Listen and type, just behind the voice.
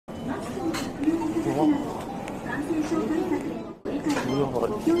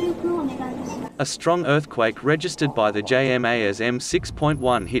A strong earthquake registered by the JMA as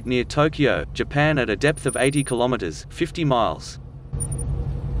M6.1 hit near Tokyo, Japan at a depth of 80 kilometers, 50 miles.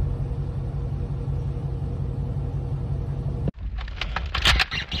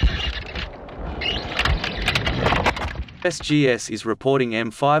 USGS is reporting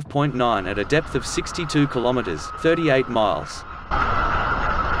M5.9 at a depth of 62 kilometers, 38 miles.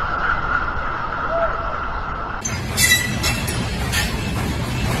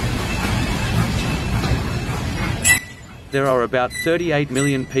 There are about 38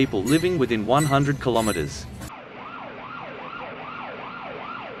 million people living within 100 kilometers.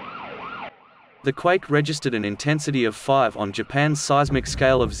 The quake registered an intensity of 5 on Japan's seismic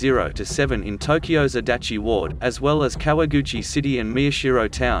scale of 0 to 7 in Tokyo's Adachi ward, as well as Kawaguchi city and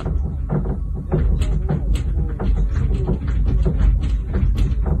Miyashiro town.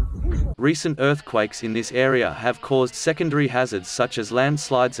 Recent earthquakes in this area have caused secondary hazards such as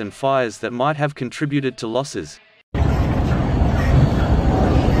landslides and fires that might have contributed to losses.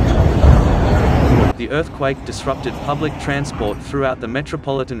 The earthquake disrupted public transport throughout the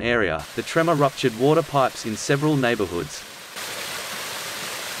metropolitan area. The tremor ruptured water pipes in several neighborhoods.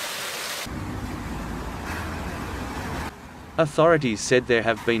 Authorities said there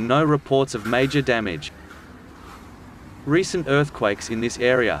have been no reports of major damage. Recent earthquakes in this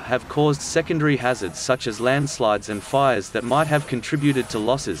area have caused secondary hazards such as landslides and fires that might have contributed to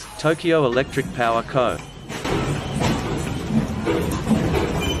losses. Tokyo Electric Power Co.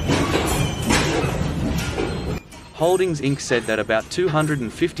 Holdings Inc. said that about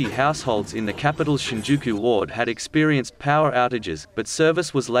 250 households in the capital's Shinjuku ward had experienced power outages, but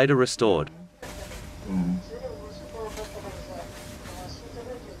service was later restored.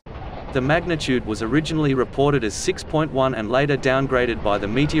 The magnitude was originally reported as 6.1 and later downgraded by the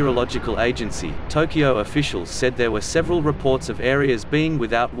meteorological agency. Tokyo officials said there were several reports of areas being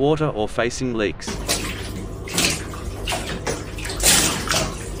without water or facing leaks.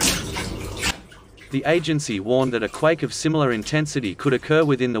 The agency warned that a quake of similar intensity could occur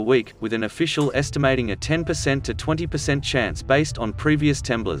within the week, with an official estimating a 10% to 20% chance based on previous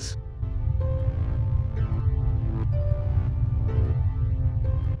temblors.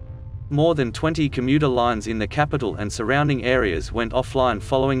 More than 20 commuter lines in the capital and surrounding areas went offline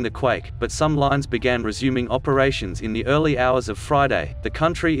following the quake, but some lines began resuming operations in the early hours of Friday. The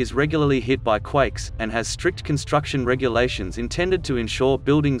country is regularly hit by quakes, and has strict construction regulations intended to ensure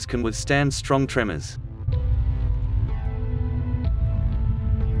buildings can withstand strong tremors.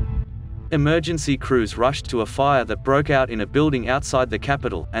 Emergency crews rushed to a fire that broke out in a building outside the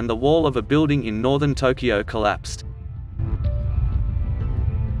capital, and the wall of a building in northern Tokyo collapsed.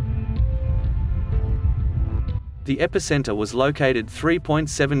 The epicenter was located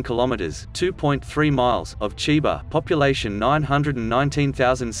 3.7 kilometers (2.3 miles) of Chiba, population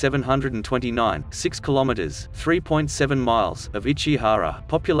 919,729, 6 kilometers (3.7 miles) of Ichihara,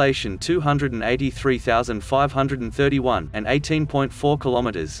 population 283,531, and 18.4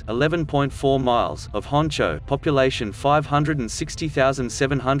 kilometers (11.4 miles) of Honcho, population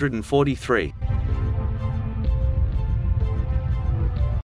 560,743.